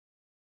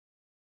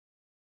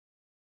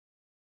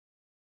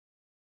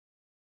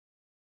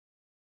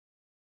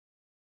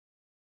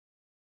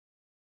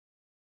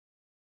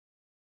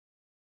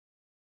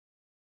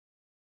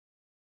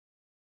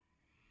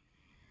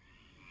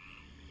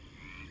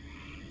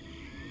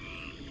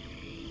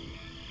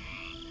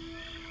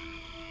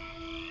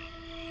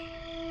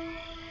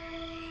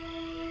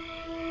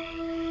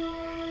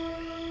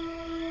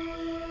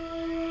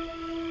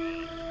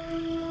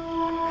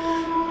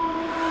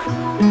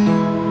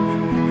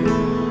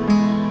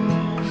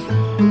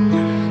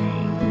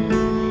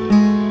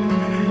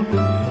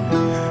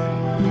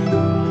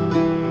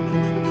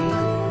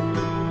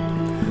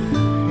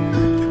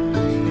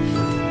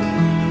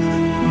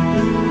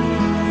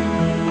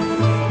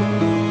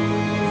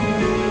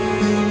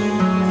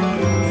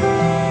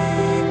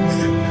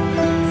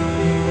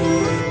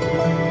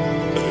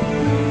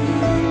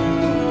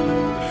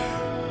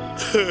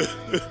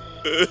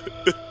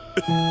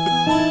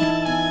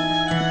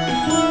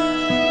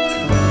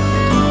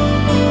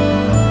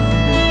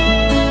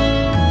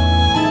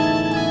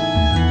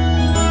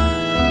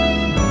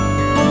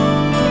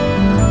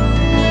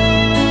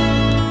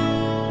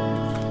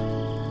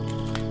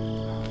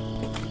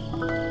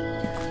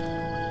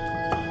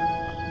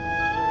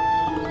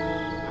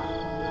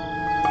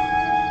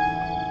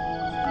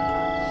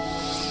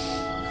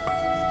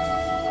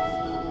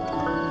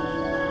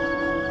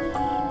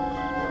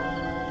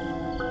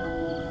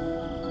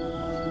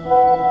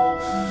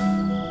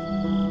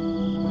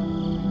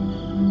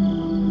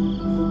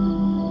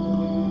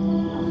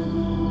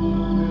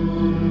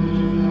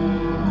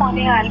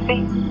മോനെ ആൽബി,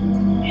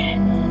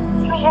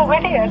 നീ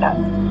എവിടെയാടാ?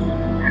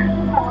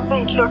 മോൻ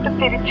വീട്ടിലോട്ട്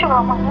തിരിച്ചു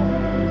പോകാമോ?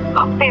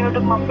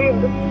 അപ്പയോടും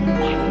അമ്മയോടും.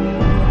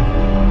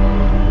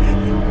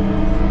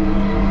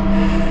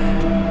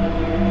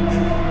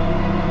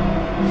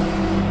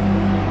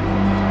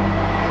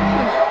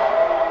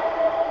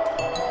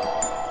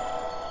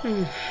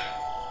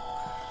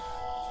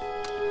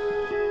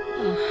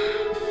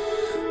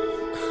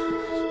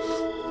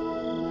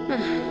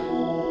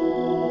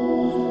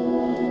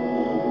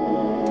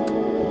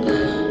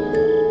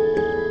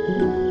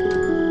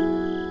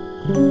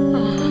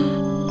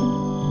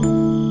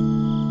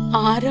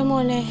 ആരാ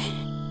മോനെ?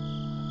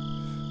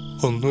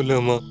 ഒന്നുമില്ല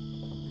അമ്മ,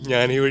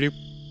 ഞാനീ വഴി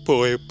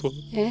പോയപ്പോ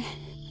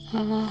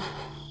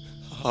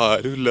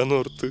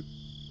ആരുമില്ലെന്നോർത്ത്.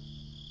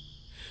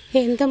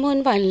 എന്താ മോൻ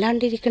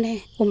വല്ലാണ്ടിരിക്കണേ?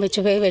 ഉമ്മച്ച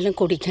പോയി വല്ലതും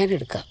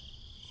കുടിക്കാനെടുക്കാം.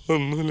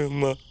 ഒന്നുമില്ല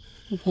അമ്മ.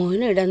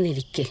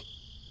 മോനിടന്നിരിക്കേ.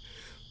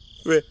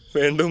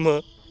 വേണ്ടുമ്മ,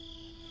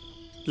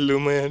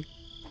 ഇല്ലുമ്മ.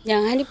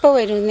 ഞാനിപ്പോ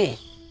വരുന്നേ.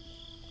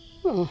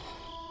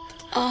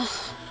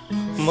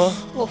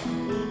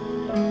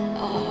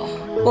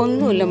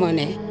 ഒന്നുമില്ല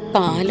മോനെ,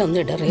 കാലൊന്ന്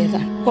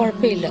ഇടറിയതാണ്.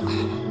 കുഴപ്പമില്ല,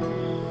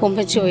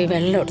 ഉമ്മച്ച പോയി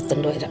വെള്ളം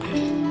എടുത്തുകൊണ്ട് വരാം.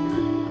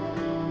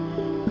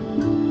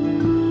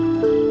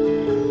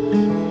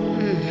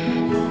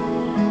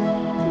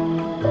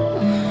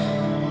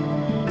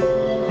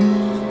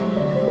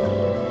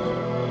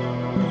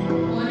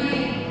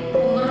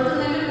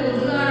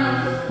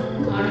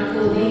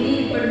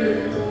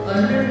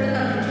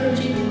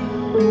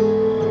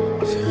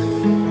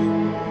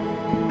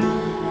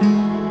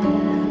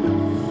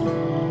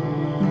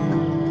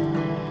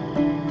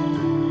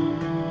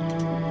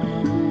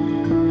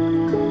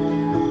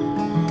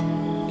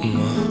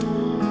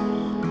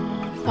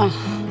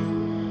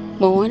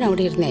 മോൻ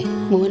അവിടെ ഇരുന്നേ,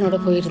 മോനവിടെ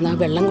പോയിരുന്ന ആ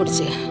വെള്ളം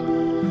കുടിച്ചേ.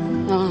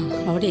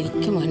 അവിടെ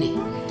ഇരിക്കും മോനെ,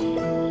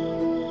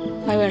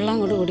 ആ വെള്ളം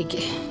അങ്ങോട്ട്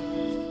കുടിക്കേ.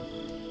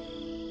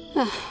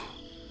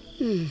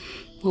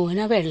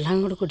 മോനാ വെള്ളം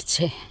അങ്ങോട്ട്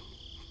കുടിച്ചേ.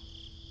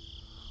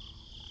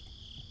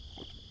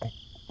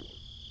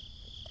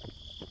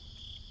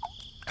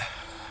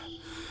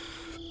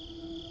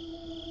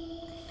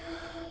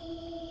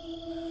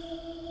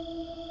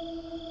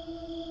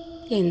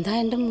 എന്താ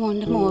എൻ്റെ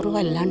മോൻ്റെ മോറ്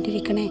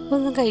വല്ലാണ്ടിരിക്കണേ?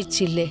 ഒന്നും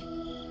കഴിച്ചില്ലേ?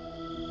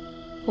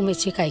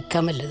 ഉമ്മച്ചി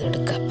കഴിക്കാൻ വല്ലതും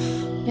എടുക്കാം.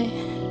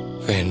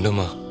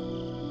 വേണ്ടുമ്മ,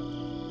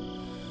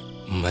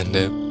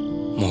 ഉമ്മൻ്റെ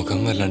മുഖം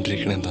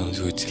വല്ലാണ്ടിരിക്കണ എന്താന്ന്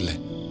ചോദിച്ചില്ലേ?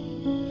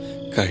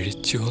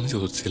 കഴിച്ചോന്ന്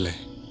ചോദിച്ചില്ലേ?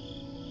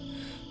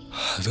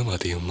 അത്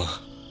മതിയുമ്മ.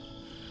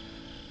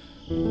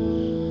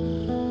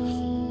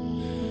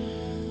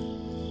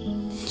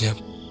 ഞാൻ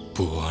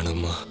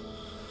പോവാണുമ്മ.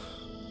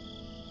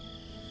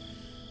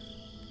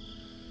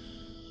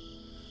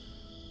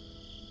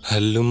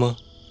 അല്ലുമ്മ,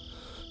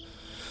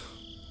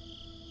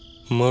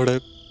 ഉമ്മ അവിടെ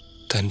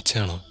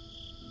തനിച്ചാണോ?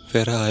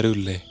 വേറെ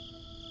ആരുമില്ലേ?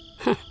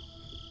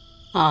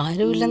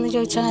 ആരുമില്ലെന്ന്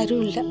ചോദിച്ചാൽ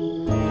ആരുമില്ല.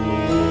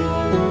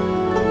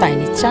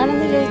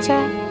 തനിച്ചാണെന്ന്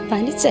ചോദിച്ചാൽ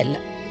തനിച്ചല്ല.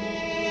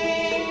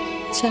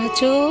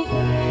 ചാച്ചു,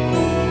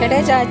 എടേ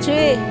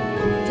ചാച്ചുവേ,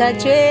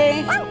 ചാച്ചുവേ,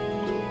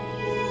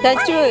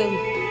 ചാച്ചു,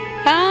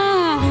 ആ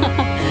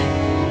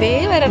ദേ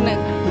വരണ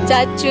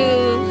ചാച്ചു.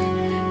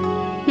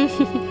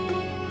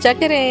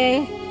 ചക്കരേ,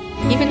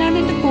 ഇവനാണ്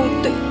എൻ്റെ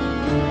കൂട്ട്.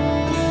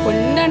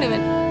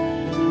 പൊന്നാണിവൻ.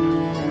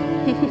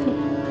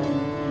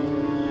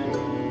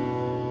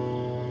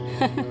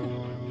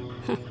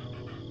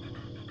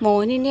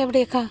 മോനിനി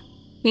എവിടേക്കാ?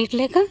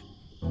 വീട്ടിലേക്കാ?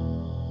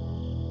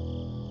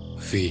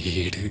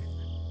 വീട്?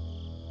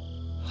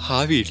 ആ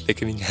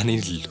വീട്ടിലേക്ക്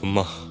ഞാനില്ലുമ്മ.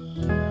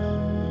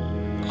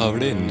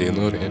 അവിടെ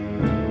എന്റെന്ന് പറയാൻ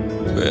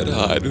വേറെ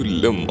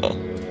ആരുമില്ലമ്മ.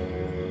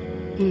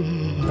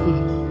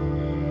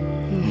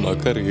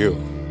 ഉമ്മക്കറിയോ,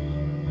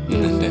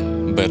 ഇന്നെന്റെ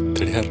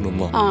ബർത്ത്ഡേ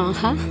ആയിരുന്നുമ്മ.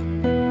 ആഹാ,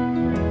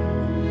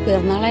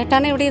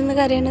 പിറന്നാളായിട്ടാണ് ഇവിടെ ഇരുന്ന്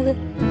കരയണത്.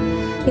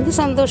 ഇത്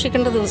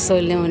സന്തോഷിക്കേണ്ട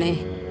ദിവസമല്ലേ മോനെ?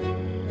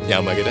 ഞാൻ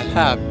ഭയങ്കര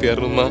ഹാപ്പി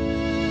ആയിരുന്നുമ്മ.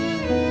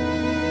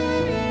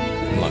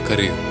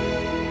 ഉമ്മക്കറിയോ,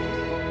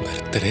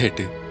 ബർത്ത്ഡേ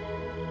ആയിട്ട്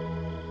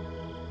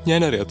ഞാൻ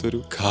അറിയാത്തൊരു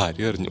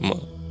കാര്യം അറിഞ്ഞുമ്മ.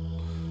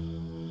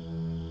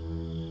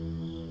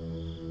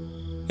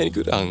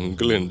 എനിക്കൊരു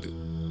അങ്കിളുണ്ട്,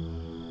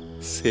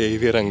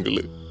 സേവിയർ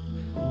അങ്കിള്.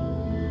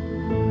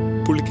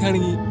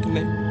 പുള്ളിക്കാണെങ്കിൽ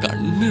എന്നെ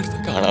കണ്ണെടുത്ത്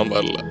കാണാൻ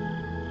പാടില്ല.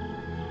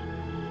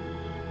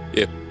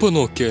 എപ്പോ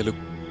നോക്കിയാലും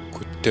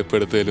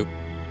കുറ്റപ്പെടുത്തലും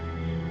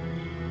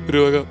ഒരു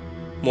വക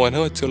മൊന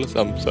വച്ചുള്ള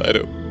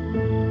സംസാരവും.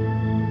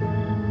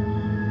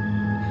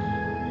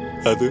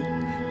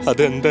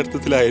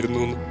 അതെന്തർത്ഥത്തിലായിരുന്നു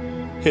എന്ന്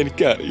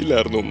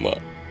എനിക്കറിയില്ലായിരുന്നു ഉമ്മ.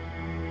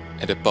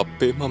 എൻ്റെ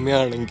പപ്പയും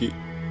അമ്മയാണെങ്കിൽ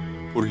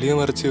പുള്ളിയെ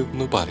മറിച്ച്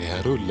ഒന്നും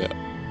പറയാറുമില്ല.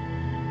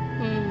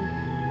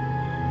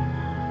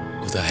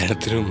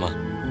 ഉദാഹരണത്തിന് ഉമ്മ,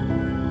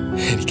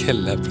 എനിക്ക്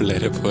എല്ലാ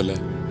പിള്ളേരെ പോലെ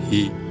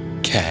ഈ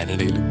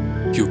കാനഡയിലും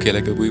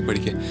UK-ലൊക്കെ പോയി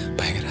പഠിക്കാൻ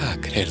ഭയങ്കര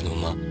ആഗ്രഹമായിരുന്നു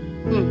ഉമ്മ.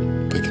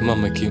 അപ്പയ്ക്കും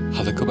അമ്മയ്ക്കും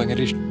അതൊക്കെ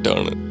ഭയങ്കര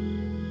ഇഷ്ടമാണ്.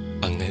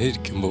 അങ്ങനെ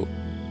ഇരിക്കുമ്പോൾ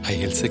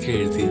IELTS ഒക്കെ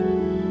എഴുതി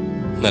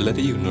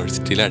നല്ലൊരു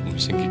യൂണിവേഴ്സിറ്റിയിൽ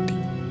അഡ്മിഷൻ കിട്ടി.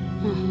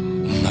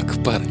 ഉമ്മക്ക്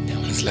പറഞ്ഞാൽ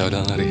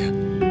മനസ്സിലാവില്ലെന്നറിയാം.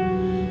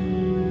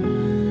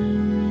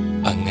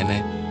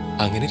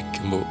 അങ്ങനെ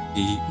ഇരിക്കുമ്പോൾ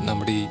ഈ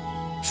നമ്മുടെ ഈ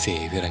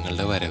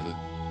സേവിയറങ്ങളുടെ വരവ്,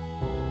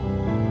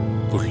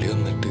 പുള്ളി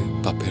വന്നിട്ട്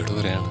പപ്പയോട്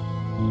പറയാണ്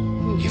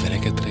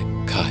ഇവനൊക്കെ എത്ര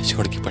കാശ്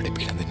മുടക്കി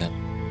പഠിപ്പിക്കണം തന്നെ,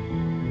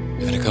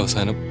 ഇവനൊക്കെ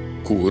അവസാനം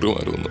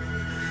കൂറുമാറുന്നു.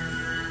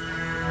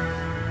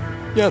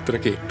 ഞാൻ അത്ര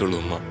കേട്ടുള്ളൂ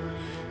ഉമ്മ.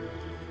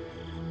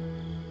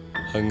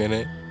 അങ്ങനെ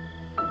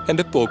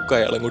എൻ്റെ പോക്ക്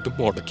അയാളങ്ങോട്ട്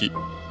മുടക്കി.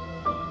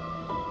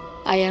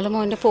 അയാൾ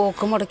മോൻ്റെ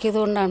പോക്ക് മുടക്കിയത്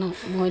കൊണ്ടാണ്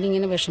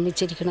മോനിങ്ങനെ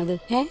വിഷമിച്ചിരിക്കണത്.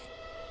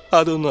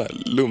 അതൊന്നും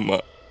അല്ല ഉമ്മ.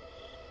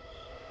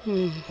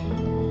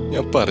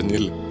 ഞാൻ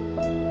പറഞ്ഞില്ല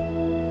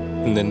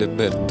ഇന്നെൻ്റെ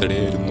ബർത്ത്ഡേ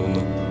ആയിരുന്നു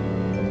എന്ന്.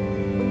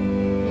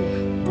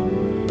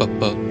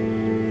 പപ്പ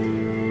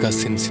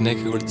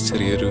കസിൻസിനെയൊക്കെ വിളിച്ച്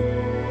ചെറിയൊരു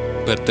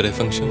ബർത്ത്ഡേ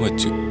ഫംഗ്ഷൻ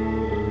വച്ചു.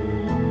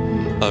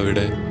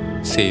 അവിടെ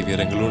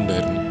സേവിയറങ്ങളും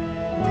ഉണ്ടായിരുന്നു.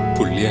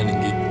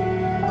 പുള്ളിയാണെങ്കിൽ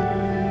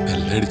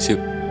വെള്ളടിച്ച്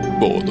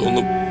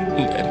ബോധമൊന്നും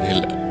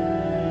ഉണ്ടായിരുന്നില്ല.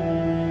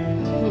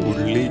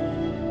 പുള്ളി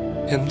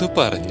എന്തോ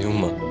പറഞ്ഞു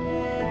ഉമ്മ.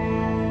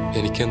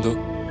 എനിക്കെന്തോ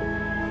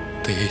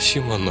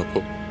ദേഷ്യം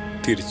വന്നപ്പോൾ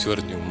തിരിച്ചു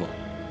പറഞ്ഞു ഉമ്മ.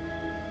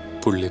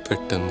 പുള്ളി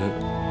പെട്ടെന്ന്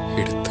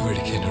എടുത്തു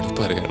വഴിക്ക് എന്നോട്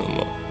പറയണമ്മ,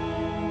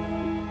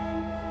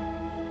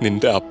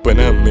 നിന്റെ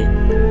അപ്പനെ അമ്മയും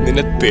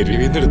നിന്നെ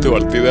തെരുവിന്നെടുത്ത്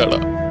വളർത്തിയതാടാ,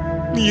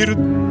 നീയൊരു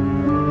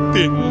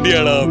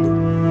തെണ്ടിയാടാന്ന്.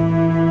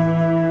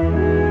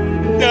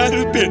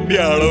 ഞാനൊരു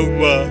തെണ്ടിയാണോ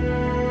ഉമ്മ?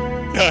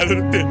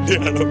 ഞാനൊരു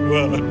തെണ്ടിയാണോ ഉമ്മ?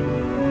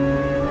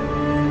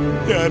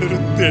 ഞാനൊരു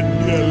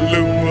തെണ്ടിയല്ല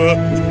ഉമ്മ.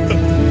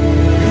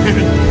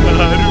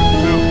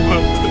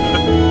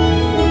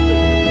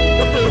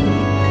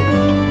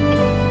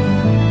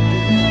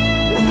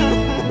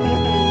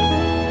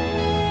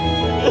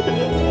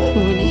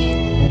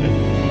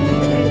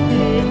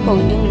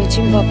 മോനെ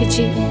വിളിച്ചും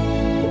പാപ്പിച്ച്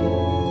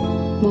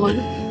മോൻ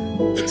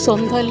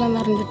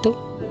സ്വന്തമല്ലെന്നറിഞ്ഞിട്ടും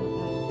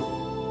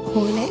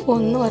മോനെ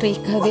ഒന്നും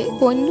അറിയിക്കാതെ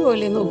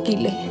പൊന്നുപോലെ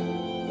നോക്കിയില്ലേ?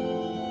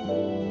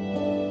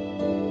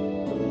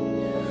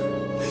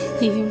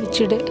 ഈ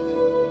ഉമ്മച്ചിയുടെ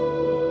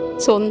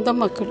സ്വന്തം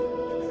മക്കൾ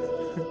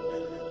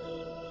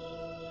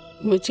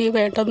ഉമ്മച്ചിയെ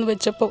വേണ്ടെന്ന്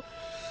വെച്ചപ്പോൾ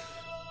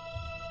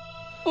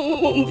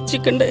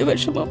ഉമ്മച്ചിക്കുണ്ടായ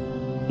വിഷമം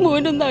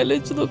മോനൊന്ന്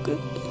ആലോചിച്ച് നോക്ക്.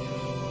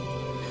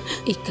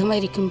 ഇക്ക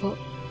മരിക്കുമ്പോൾ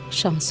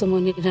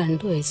ഷംസുമോന്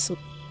 2 വയസ്സും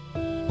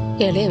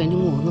ഇളയവന്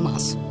 3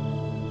 മാസം.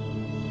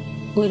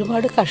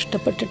 ഒരുപാട്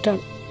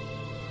കഷ്ടപ്പെട്ടിട്ടാണ്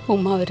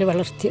ഉമ്മ അവരെ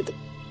വളർത്തിയത്.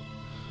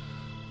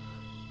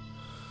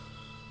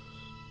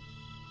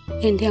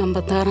 എൻ്റെ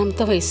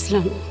 56ാമത്തെ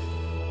വയസ്സിലാണ്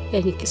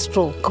എനിക്ക്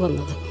സ്ട്രോക്ക്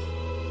വന്നത്.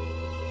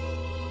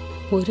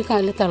 ഒരു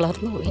കാല്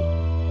തളർന്നു പോയി,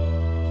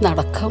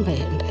 നടക്കാൻ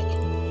വയ്യണ്ടായി,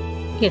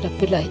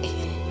 കിടപ്പിലായി.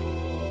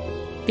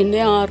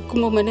 പിന്നെ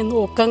ആർക്കും ഉമ്മനെ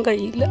നോക്കാൻ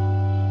കഴിയില്ല.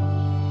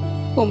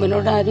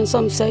 ഉമ്മനോട് ആരും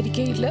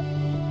സംസാരിക്കുകയില്ല.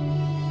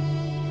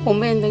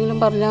 ഉമ്മ എന്തെങ്കിലും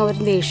പറഞ്ഞാൽ അവർ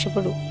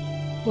ദേഷ്യപ്പെടും.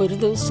 ഒരു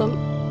ദിവസം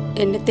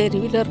എന്നെ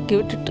തെരുവിലിറക്കി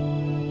വിട്ടിട്ട്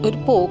ഒരു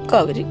പോക്ക്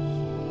അവര്.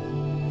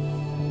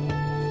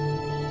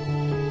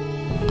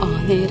 ആ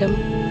നേരം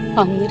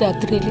അന്ന്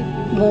രാത്രിയിൽ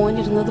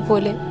മോനിരുന്നത്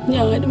പോലെ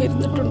ഞാനും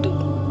ഇരുന്നിട്ടുണ്ട്.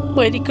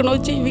 മരിക്കണോ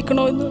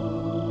ജീവിക്കണോ എന്ന്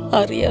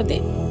അറിയാതെ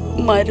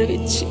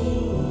മരവിച്ച്.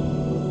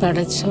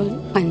 പടച്ചോൻ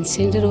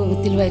മനുഷ്യൻ്റെ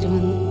രൂപത്തിൽ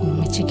വരുമെന്ന്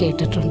ഉമ്മച്ചി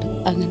കേട്ടിട്ടുണ്ട്.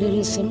 അങ്ങനെ ഒരു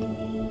ദിവസം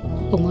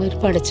ഉമ്മ ഒരു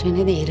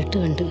പടച്ചോനെ നേരിട്ട്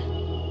കണ്ട്.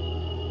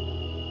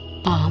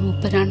 ആ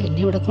മൂപ്പരാണ്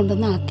എന്നെ ഇവിടെ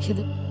കൊണ്ടുവന്ന്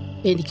ആക്കിയത്,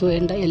 എനിക്ക്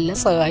വേണ്ട എല്ലാ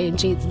സഹായം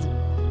ചെയ്തത്.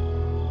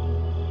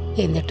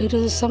 എന്നിട്ടൊരു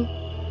ദിവസം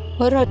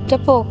ഒരൊറ്റ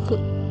പോക്ക്.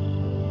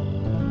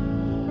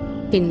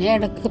 പിന്നെ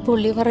ഇടയ്ക്ക്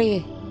പുള്ളി പറയേ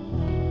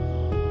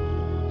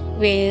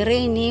വേറെ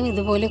ഇനിയും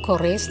ഇതുപോലെ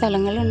കുറേ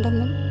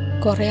സ്ഥലങ്ങളുണ്ടെന്നും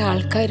കുറേ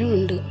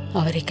ആൾക്കാരുമുണ്ട്,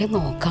 അവരൊക്കെ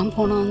നോക്കാൻ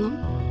പോകണമെന്നും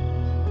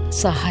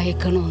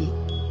സഹായിക്കണമെന്നും.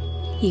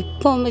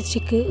 ഇപ്പം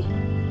അമ്മച്ചിക്ക്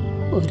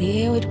ഒരേ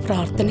ഒരു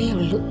പ്രാർത്ഥനയേ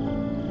ഉള്ളൂ.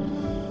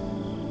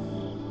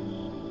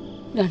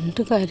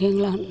 2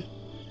 കാര്യങ്ങളാണ്.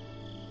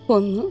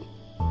 ഒന്ന്,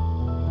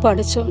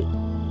 പഠിച്ചോൻ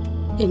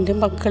എൻ്റെ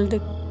മക്കളുടെ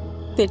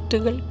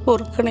തെറ്റുകൾ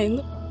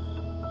പൊറുക്കണേന്ന്.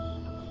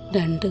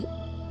 2,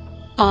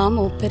 ആ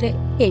മൂപ്പരെ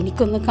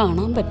എനിക്കൊന്ന്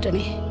കാണാൻ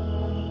പറ്റണേ.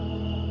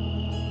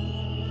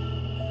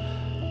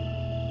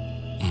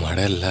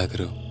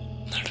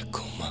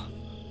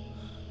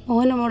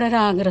 ഓനമ്മയുടെ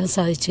ഒരാഗ്രഹം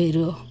സാധിച്ചു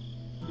തരുമോ?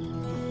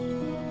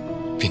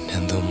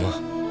 പിന്നെന്താ?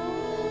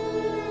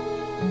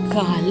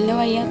 കാലിന്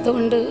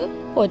വയ്യാത്തതുകൊണ്ട്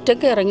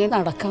ഒറ്റയ്ക്ക് ഇറങ്ങി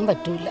നടക്കാൻ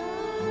പറ്റൂല.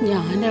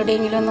 ഞാൻ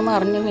എവിടെയെങ്കിലും ഒന്ന്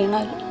മറിഞ്ഞു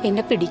വീണാൽ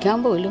എന്നെ പിടിക്കാൻ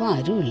പോലും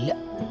ആരുമില്ല,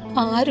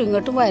 ആരും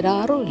ഇങ്ങോട്ടും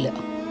വരാറുമില്ല.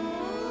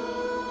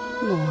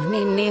 മോൻ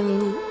എന്നെ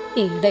ഒന്ന്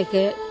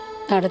ഇവിടെയൊക്കെ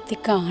നടത്തി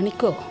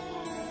കാണിക്കോ?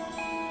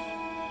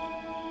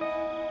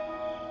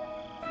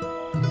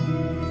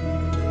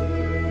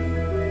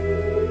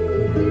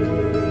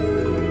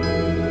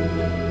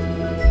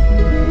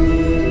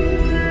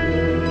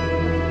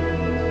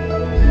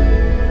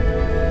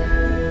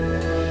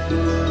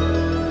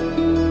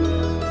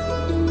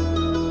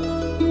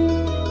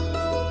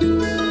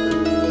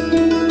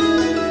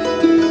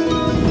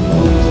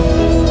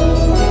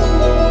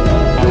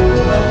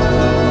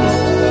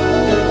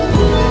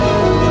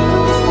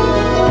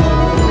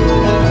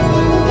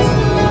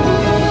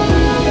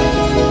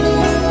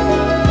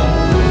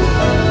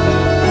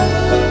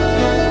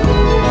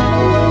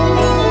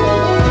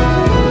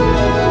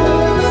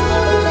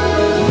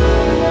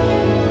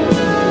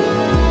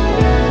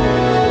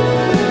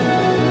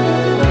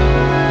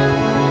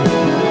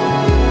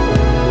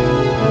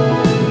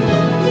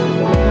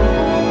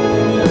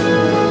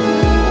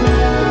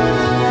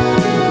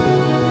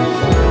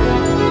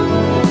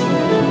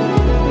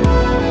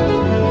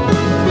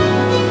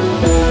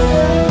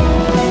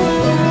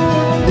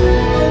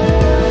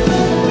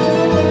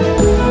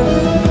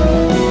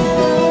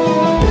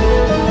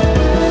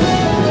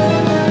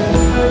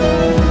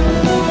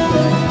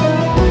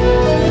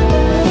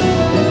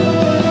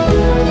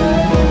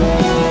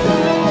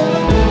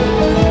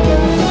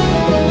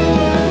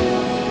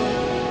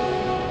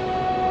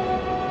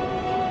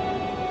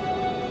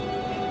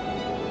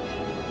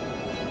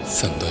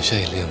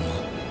 സന്തോഷമായില്ലേ അമ്മ?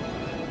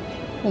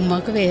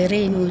 ഉമ്മക്ക് വേറെ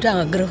ഇനി ഒരു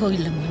ആഗ്രഹവും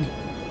ഇല്ല മോനെ.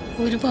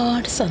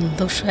 ഒരുപാട്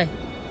സന്തോഷമായി.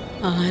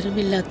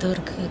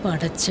 ആരുമില്ലാത്തവർക്ക്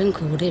പടച്ചൻ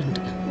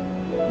കൂടെയുണ്ട്.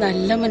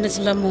 നല്ല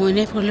മനസ്സുള്ള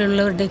മോനെ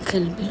പോലെയുള്ളവരുടെ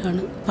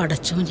കൽബിലാണ്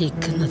പടച്ചോൻ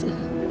ഇരിക്കുന്നത്.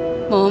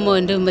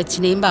 മോൻ്റെ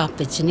ഉമ്മച്ചിനെയും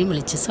ബാപ്പച്ചിനെയും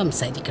വിളിച്ച്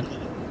സംസാരിക്കണം.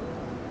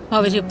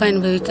 അവരിപ്പോൾ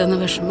അനുഭവിക്കുന്ന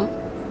വിഷമം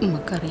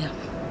നമുക്കറിയാം.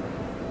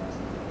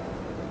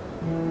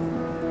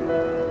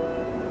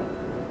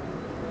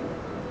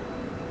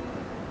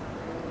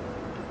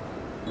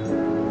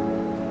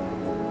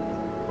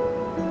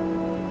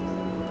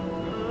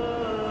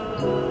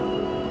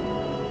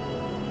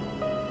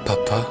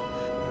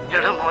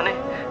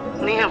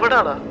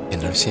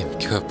 എന്നോട്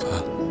ക്ഷമിക്കൂ അപ്പ.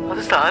 അത്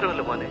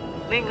സാരമല്ല മോനെ,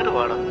 നീ ഇങ്ങോട്ട്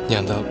വാടാ.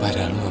 ഞാൻ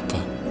വരാണു അപ്പ.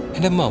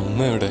 എന്റെ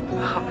അമ്മയുടെ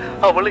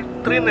അവൾ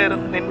ഇത്രയും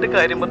നേരം നിന്റെ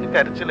കാര്യം പറഞ്ഞ്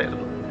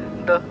കരച്ചിലായിരുന്നു.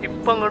 എന്താ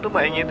ഇപ്പൊ അങ്ങോട്ട്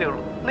മയങ്ങിയതേ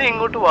ഉള്ളൂ. നീ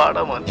ഇങ്ങോട്ട്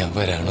വാടാ മോനെ. ഞാൻ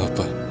വരാണു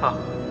അപ്പ.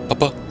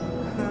 അപ്പ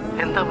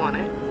എന്താ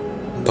മോനെ?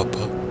 പപ്പ,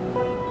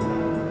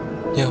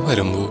 ഞാൻ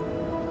വരുമ്പോ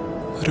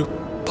ഒരു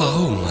പാവ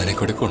ഉമ്മാനെ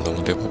കൂടെ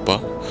കൊണ്ടുവന്നിട്ടേ പപ്പ.